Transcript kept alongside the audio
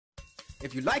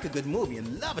If you like a good movie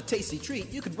and love a tasty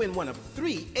treat, you could win one of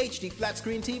 3 HD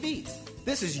flat-screen TVs.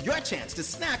 This is your chance to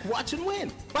snack, watch, and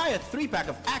win. Buy a 3-pack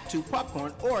of Act 2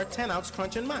 popcorn or a 10-ounce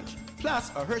Crunch and Munch,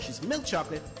 plus a Hershey's milk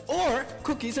chocolate or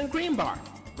cookies and cream bar.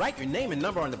 Write your name and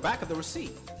number on the back of the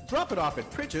receipt. Drop it off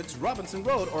at Pritchard's, Robinson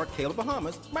Road, or Caleb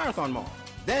Bahamas, Marathon Mall.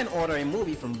 Then order a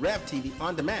movie from Rev TV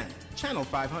On Demand, Channel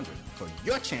 500, for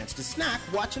your chance to snack,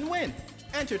 watch, and win.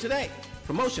 Enter today.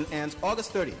 Promotion ends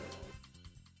August 30th.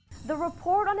 The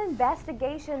report on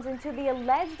investigations into the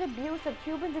alleged abuse of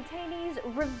Cuban detainees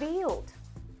revealed.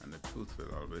 And the truth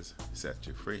will always set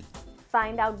you free.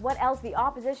 Find out what else the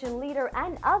opposition leader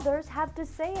and others have to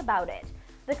say about it.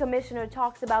 The commissioner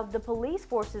talks about the police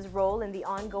force's role in the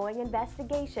ongoing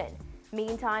investigation.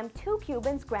 Meantime, 2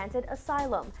 Cubans granted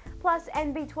asylum. Plus,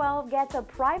 NB12 gets a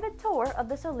private tour of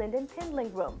the Sir Lyndon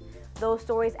Tindling Room. Those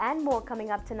stories and more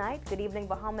coming up tonight. Good evening,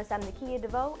 Bahamas. I'm Nakia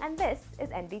DeVoe, and this is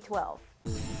NB12.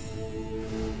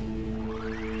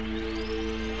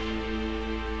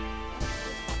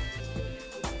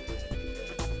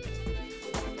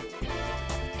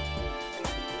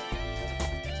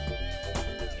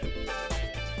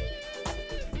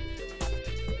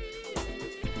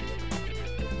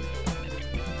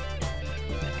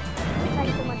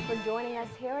 Thanks so much for joining us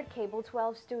here at Cable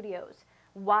 12 Studios.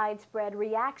 Widespread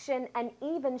reaction and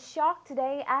even shock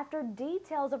today after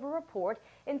details of a report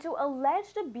into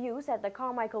alleged abuse at the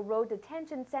Carmichael Road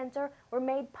Detention Center were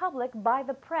made public by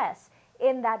the press.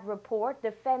 In that report,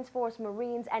 Defense Force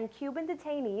Marines and Cuban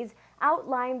detainees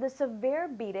outlined the severe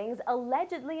beatings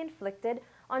allegedly inflicted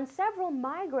on several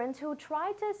migrants who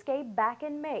tried to escape back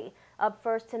in May. Up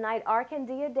first tonight,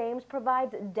 Arcandia Dames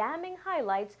provides damning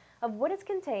highlights of what is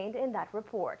contained in that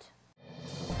report.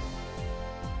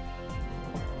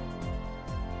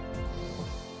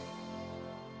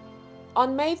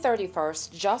 On May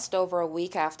 31st, just over a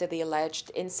week after the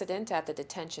alleged incident at the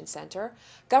detention center,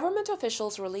 government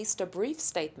officials released a brief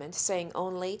statement saying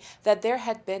only that there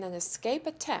had been an escape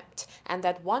attempt and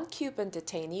that 1 Cuban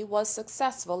detainee was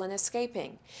successful in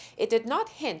escaping. It did not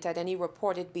hint at any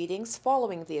reported beatings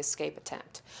following the escape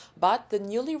attempt, but the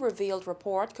newly revealed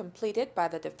report completed by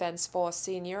the Defense Force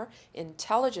Senior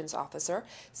Intelligence Officer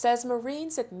says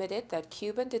Marines admitted that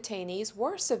Cuban detainees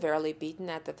were severely beaten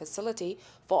at the facility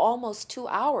for almost 2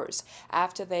 hours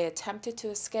after they attempted to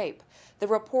escape. The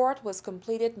report was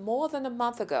completed more than a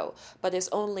month ago, but is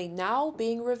only now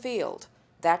being revealed.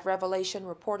 That revelation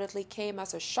reportedly came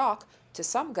as a shock to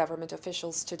some government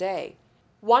officials today.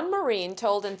 One Marine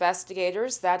told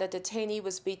investigators that a detainee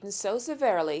was beaten so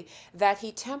severely that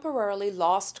he temporarily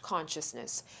lost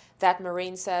consciousness. That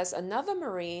Marine says another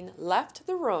Marine left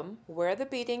the room where the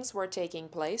beatings were taking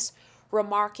place,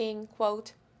 remarking,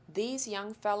 quote, "These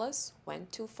young fellas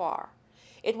went too far."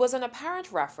 It was an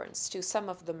apparent reference to some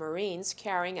of the Marines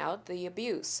carrying out the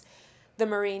abuse. The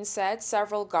Marine said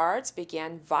several guards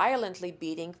began violently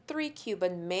beating 3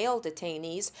 Cuban male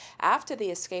detainees after the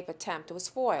escape attempt was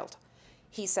foiled.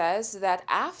 He says that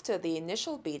after the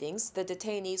initial beatings, the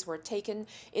detainees were taken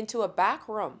into a back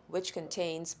room which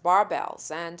contains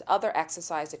barbells and other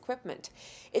exercise equipment.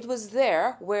 It was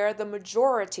there where the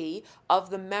majority of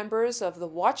the members of the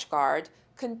watch guard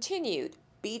continued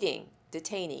beating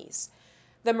detainees.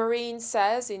 The Marine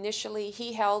says initially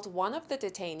he held one of the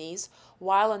detainees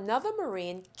while another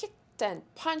Marine kicked and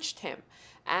punched him,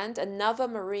 and another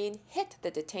Marine hit the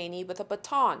detainee with a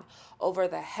baton over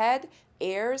the head,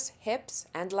 ears, hips,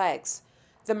 and legs.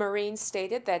 The Marine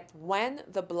stated that when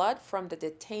the blood from the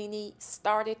detainee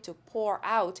started to pour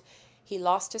out, he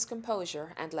lost his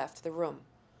composure and left the room.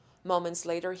 Moments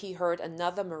later, he heard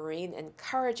another Marine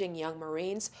encouraging young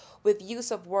Marines with use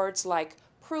of words like,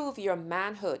 "Prove your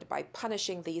manhood by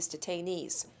punishing these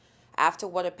detainees." After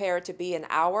what appeared to be an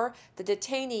hour, the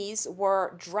detainees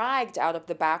were dragged out of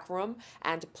the back room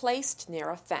and placed near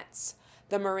a fence.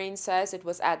 The Marine says it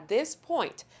was at this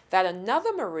point that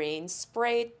another Marine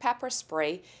sprayed pepper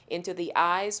spray into the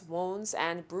eyes, wounds,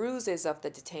 and bruises of the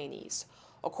detainees.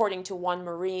 According to one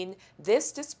Marine,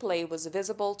 this display was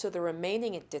visible to the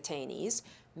remaining detainees,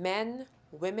 men,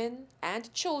 women,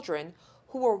 and children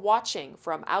who were watching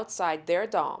from outside their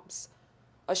dorms.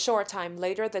 A short time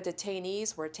later, the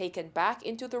detainees were taken back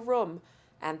into the room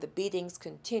and the beatings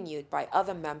continued by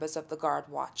other members of the guard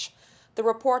watch. The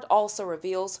report also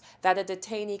reveals that a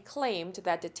detainee claimed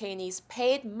that detainees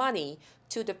paid money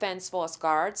to Defense Force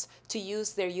guards to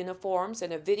use their uniforms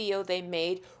in a video they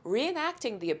made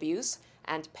reenacting the abuse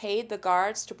and paid the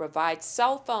guards to provide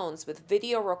cell phones with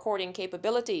video recording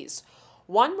capabilities.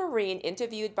 One Marine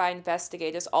interviewed by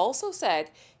investigators also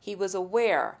said he was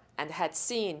aware and had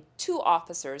seen 2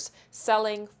 officers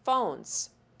selling phones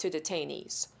to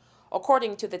detainees.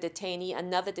 According to the detainee,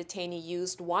 another detainee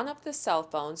used one of the cell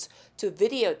phones to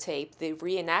videotape the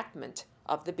reenactment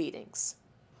of the beatings.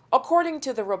 According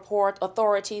to the report,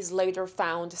 authorities later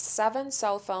found 7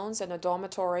 cell phones in a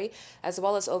dormitory, as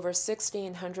well as over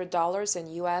 $1,600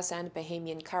 in U.S. and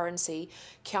Bahamian currency,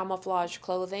 camouflage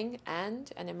clothing,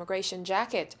 and an immigration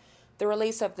jacket. The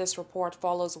release of this report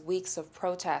follows weeks of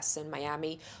protests in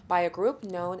Miami by a group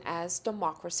known as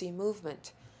Democracy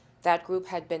Movement. That group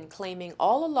had been claiming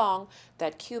all along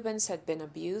that Cubans had been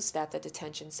abused at the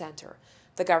detention center.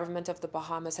 The government of the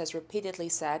Bahamas has repeatedly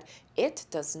said it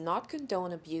does not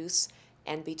condone abuse.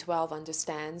 NB12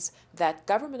 understands that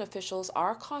government officials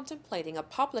are contemplating a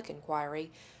public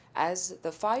inquiry as the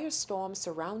firestorm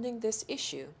surrounding this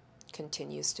issue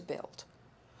continues to build.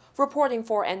 Reporting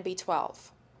for NB12,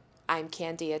 I'm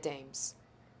Candia Dames.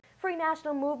 Free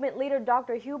National Movement leader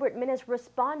Dr. Hubert Minnis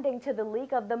responding to the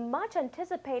leak of the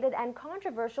much-anticipated and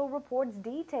controversial report's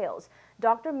details.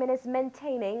 Dr. Minnis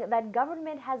maintaining that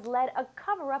government has led a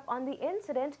cover-up on the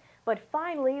incident, but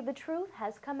finally the truth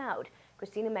has come out.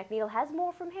 Christina McNeil has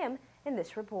more from him in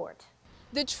this report.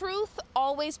 The truth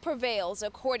always prevails,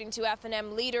 according to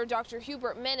FNM leader Dr.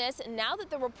 Hubert Minnis, now that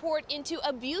the report into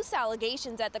abuse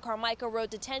allegations at the Carmichael Road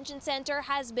Detention Center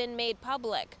has been made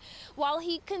public. While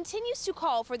he continues to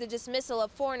call for the dismissal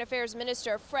of Foreign Affairs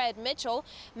Minister Fred Mitchell,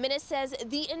 Minnis says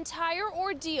the entire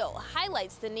ordeal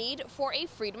highlights the need for a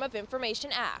Freedom of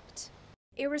Information Act.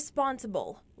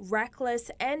 Irresponsible,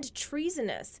 reckless, and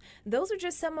treasonous. Those are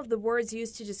just some of the words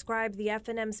used to describe the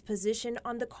FNM's position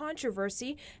on the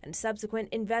controversy and subsequent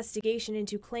investigation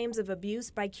into claims of abuse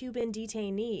by Cuban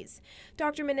detainees.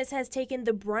 Dr. Minnis has taken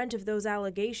the brunt of those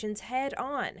allegations head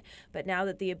on, but now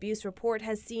that the abuse report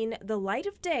has seen the light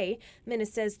of day,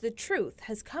 Minnis says the truth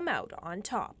has come out on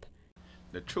top.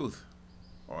 The truth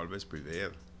always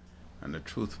prevails, and the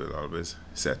truth will always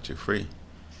set you free.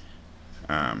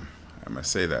 I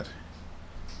must say that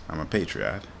I'm a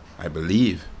patriot. I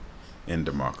believe in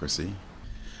democracy.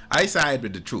 I side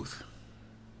with the truth.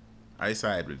 I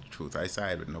side with the truth. I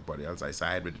side with nobody else. I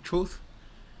side with the truth.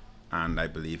 And I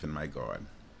believe in my God.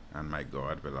 And my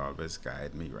God will always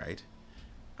guide me right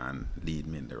and lead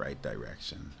me in the right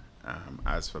direction.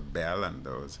 As for Bell and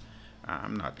those,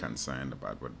 I'm not concerned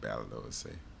about what Bell those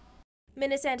say.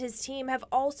 Minnis and his team have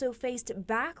also faced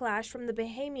backlash from the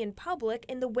Bahamian public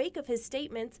in the wake of his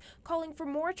statements calling for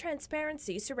more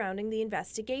transparency surrounding the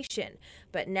investigation.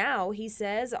 But now, he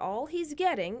says, all he's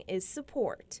getting is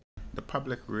support. The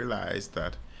public realized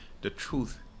that the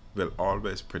truth will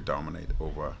always predominate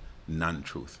over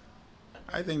non-truth.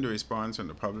 I think the response from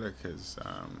the public is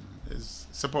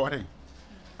supporting,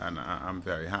 and I'm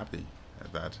very happy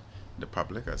that the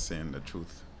public are seeing the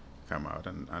truth come out,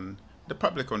 and the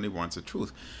public only wants the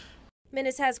truth.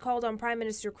 Minnis has called on Prime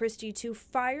Minister Christie to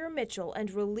fire Mitchell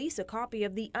and release a copy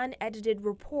of the unedited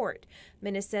report.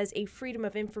 Minnis says a Freedom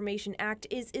of Information Act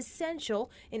is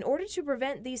essential in order to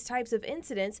prevent these types of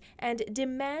incidents and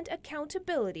demand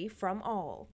accountability from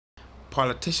all.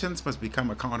 Politicians must become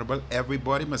accountable.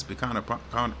 Everybody must become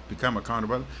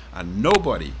accountable, and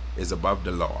nobody is above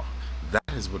the law.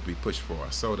 That is what we push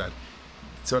for, so that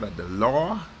the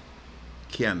law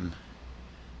can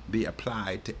be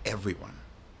applied to everyone.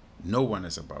 No one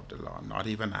is above the law, not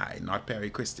even I, not Perry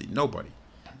Christie, nobody.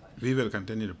 We will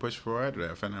continue to push for it. The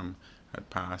FNM had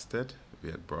passed it,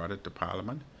 we had brought it to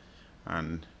Parliament,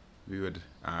 and we would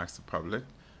ask the public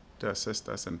to assist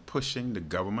us in pushing the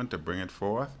government to bring it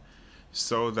forth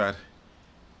so that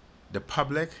the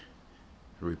public,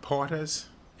 reporters,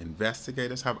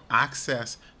 investigators have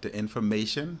access to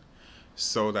information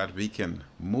so that we can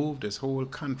move this whole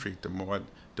country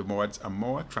towards a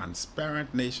more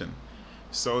transparent nation,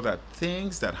 so that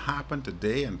things that happen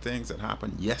today and things that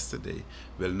happened yesterday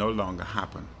will no longer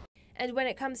happen. And when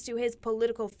it comes to his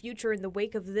political future in the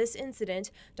wake of this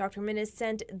incident, Dr. Minnis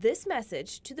sent this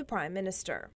message to the Prime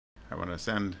Minister. I want to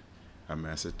send a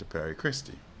message to Perry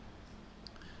Christie.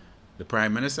 The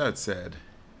Prime Minister had said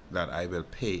that I will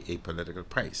pay a political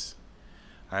price.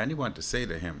 I only want to say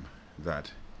to him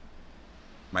that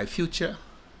my future,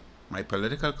 my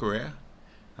political career,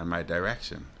 and my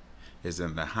direction is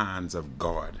in the hands of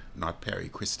God, not Perry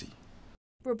Christie.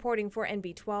 Reporting for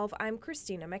NB12, I'm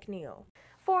Christina McNeil.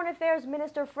 Foreign Affairs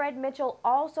Minister Fred Mitchell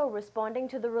also responding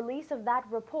to the release of that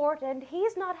report, and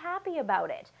he's not happy about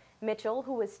it. Mitchell,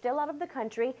 who is still out of the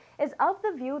country, is of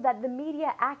the view that the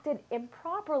media acted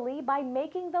improperly by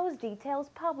making those details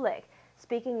public.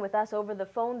 Speaking with us over the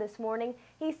phone this morning,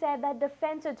 he said that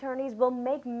defense attorneys will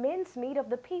make mincemeat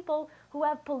of the people who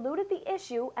have polluted the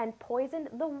issue and poisoned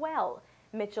the well.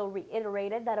 Mitchell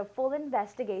reiterated that a full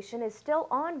investigation is still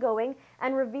ongoing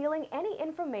and revealing any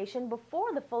information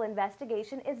before the full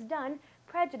investigation is done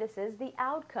prejudices the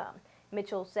outcome.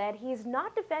 Mitchell said he is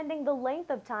not defending the length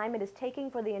of time it is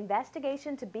taking for the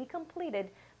investigation to be completed,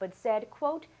 but said,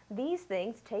 quote, "These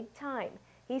things take time."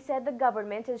 He said the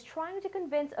government is trying to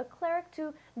convince a cleric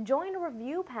to join a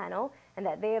review panel and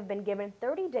that they have been given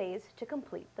 30 days to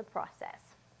complete the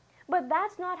process. But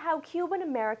that's not how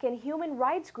Cuban-American human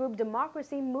rights group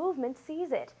Democracy Movement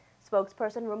sees it.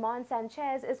 Spokesperson Ramon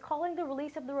Sanchez is calling the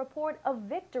release of the report a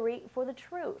victory for the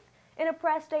truth. In a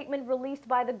press statement released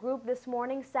by the group this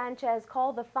morning, Sanchez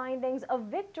called the findings a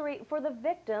victory for the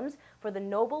victims, for the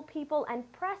noble people and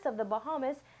press of the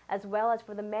Bahamas, as well as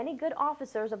for the many good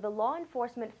officers of the law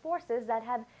enforcement forces that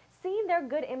have seen their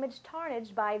good image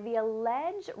tarnished by the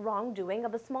alleged wrongdoing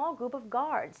of a small group of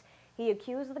guards. He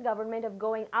accused the government of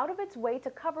going out of its way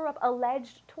to cover up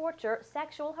alleged torture,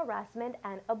 sexual harassment,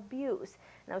 and abuse.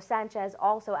 Now, Sanchez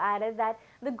also added that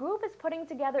the group is putting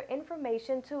together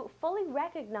information to fully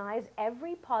recognize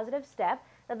every positive step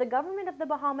that the government of the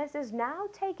Bahamas is now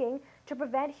taking to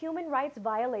prevent human rights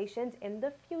violations in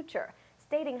the future,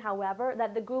 stating, however,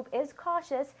 that the group is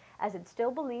cautious as it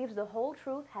still believes the whole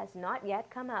truth has not yet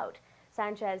come out.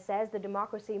 Sanchez says the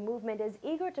Democracy Movement is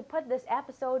eager to put this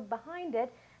episode behind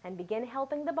it and begin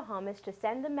helping the Bahamas to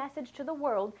send the message to the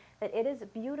world that it is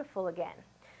beautiful again.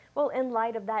 Well, in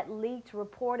light of that leaked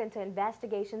report into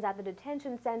investigations at the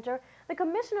detention center, the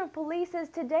Commissioner of Police is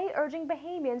today urging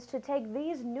Bahamians to take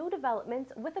these new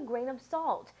developments with a grain of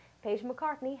salt. Paige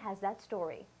McCartney has that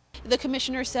story. The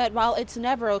commissioner said while it's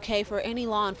never okay for any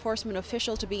law enforcement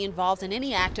official to be involved in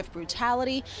any act of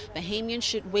brutality, Bahamians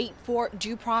should wait for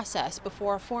due process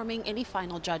before forming any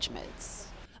final judgments.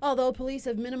 Although police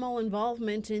have minimal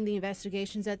involvement in the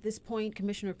investigations at this point,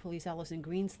 Commissioner of Police Allison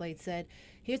Greenslade said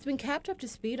he has been kept up to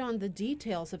speed on the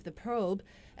details of the probe.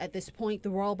 At this point, the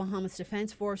Royal Bahamas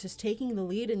Defense Force is taking the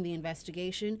lead in the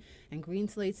investigation, and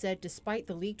Greenslade said despite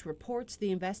the leaked reports, the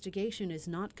investigation is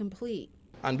not complete.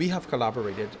 And we have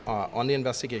collaborated on the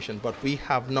investigation, but we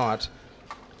have not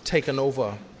taken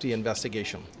over the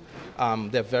investigation.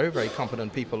 They're very, very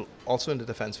competent people also in the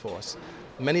Defense Force.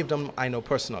 Many of them I know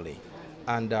personally.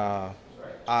 And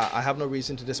I have no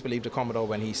reason to disbelieve the Commodore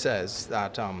when he says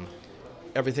that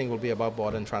everything will be above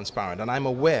board and transparent. And I'm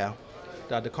aware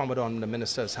that the Commodore and the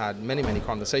ministers had many, many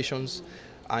conversations.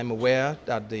 I'm aware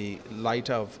that the light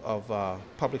of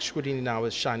public scrutiny now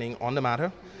is shining on the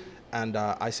matter. And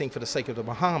I think for the sake of the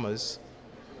Bahamas,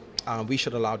 we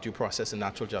should allow due process and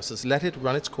natural justice. Let it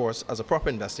run its course as a proper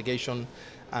investigation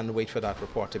and wait for that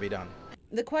report to be done.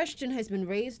 The question has been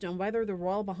raised on whether the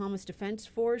Royal Bahamas Defense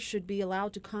Force should be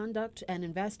allowed to conduct an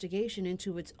investigation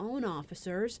into its own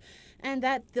officers and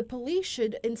that the police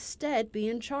should instead be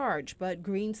in charge. But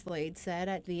Greenslade said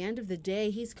at the end of the day,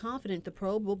 he's confident the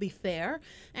probe will be fair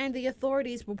and the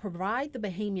authorities will provide the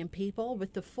Bahamian people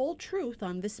with the full truth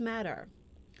on this matter.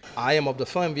 I am of the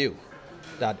firm view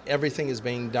that everything is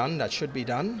being done that should be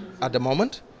done at the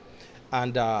moment.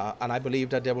 And I believe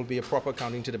that there will be a proper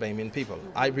accounting to the Bahamian people.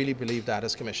 I really believe that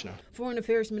as Commissioner. Foreign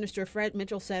Affairs Minister Fred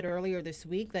Mitchell said earlier this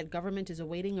week that government is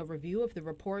awaiting a review of the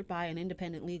report by an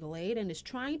independent legal aid and is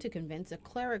trying to convince a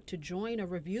cleric to join a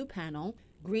review panel.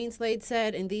 Greenslade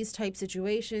said in these type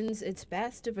situations, it's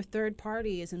best if a third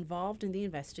party is involved in the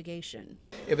investigation.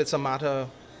 If it's a matter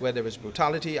where there is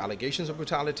brutality, allegations of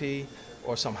brutality,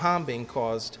 or some harm being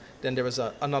caused, then there is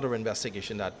another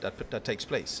investigation that takes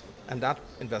place. And that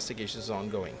investigation is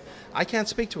ongoing. I can't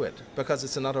speak to it because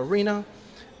it's another arena.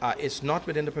 It's not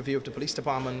within the purview of the police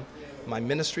department. My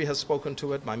ministry has spoken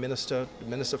to it. The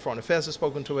Minister of Foreign Affairs has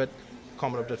spoken to it.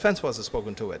 Commodore of the Defense Force has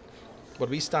spoken to it. But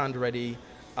we stand ready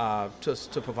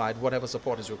to provide whatever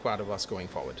support is required of us going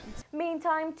forward.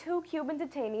 Meantime, 2 Cuban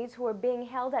detainees who are being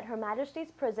held at Her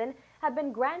Majesty's prison have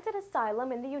been granted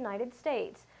asylum in the United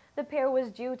States. The pair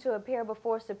was due to appear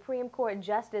before Supreme Court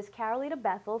Justice Carolita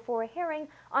Bethel for a hearing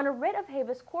on a writ of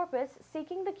habeas corpus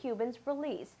seeking the Cubans'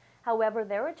 release. However,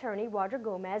 their attorney, Roger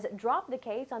Gomez, dropped the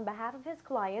case on behalf of his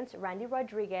clients, Randy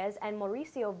Rodriguez and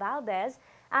Mauricio Valdez,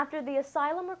 after the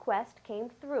asylum request came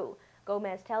through.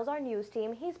 Gomez tells our news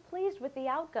team he's pleased with the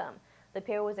outcome. The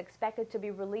pair was expected to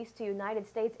be released to United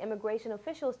States immigration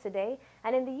officials today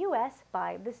and in the U.S.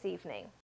 by this evening.